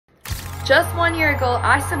Just 1 year ago,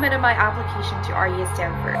 I submitted my application to RE at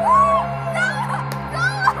Stanford.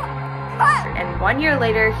 And 1 year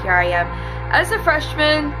later, here I am as a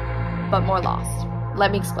freshman, but more lost.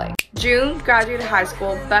 Let me explain. June, graduated high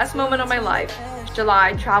school, best moment of my life.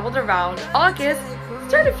 July, traveled around. August,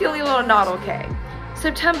 started feeling a little not okay.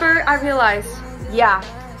 September, I realized, yeah,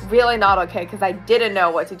 really not okay because I didn't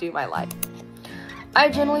know what to do in my life. I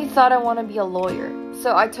generally thought I want to be a lawyer,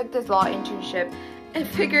 so I took this law internship and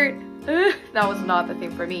figured that was not the thing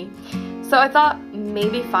for me. So I thought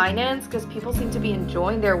maybe finance because people seem to be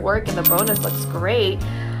enjoying their work and the bonus looks great.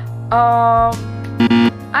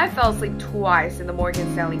 I fell asleep twice in the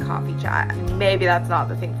Morgan Stanley coffee chat. Maybe that's not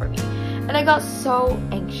the thing for me. And I got so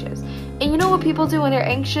anxious. And you know what people do when they're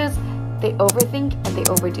anxious? They overthink and they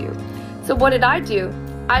overdo. So what did I do?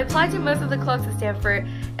 I applied to most of the clubs at Stanford,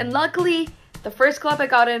 and luckily, the first club I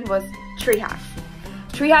got in was Tree Hacks.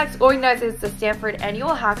 Tree Hacks organizes the Stanford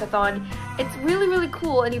annual hackathon. It's really, really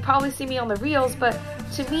cool, and you probably see me on the reels, but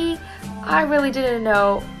to me, I really didn't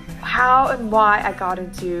know how and why I got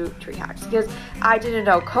into Tree Hacks because I didn't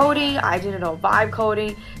know coding, I didn't know vibe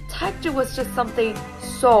coding. Tech was just something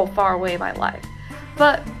so far away in my life.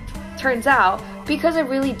 But turns out, because I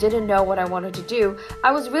really didn't know what I wanted to do,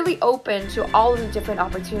 I was really open to all of the different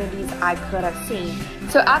opportunities I could have seen.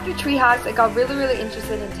 So after Tree Hacks, I got really, really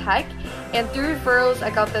interested in tech, and through referrals, I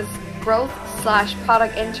got this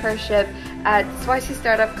growth/product internship at spicy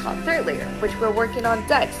startup called ThirdLayer, which we're working on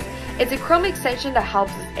Dex. It's a Chrome extension that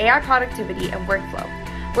helps with AI productivity and workflow.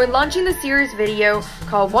 We're launching the series video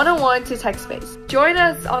called 101 to TechSpace. Join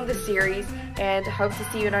us on the series and hope to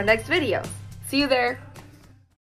see you in our next video. See you there!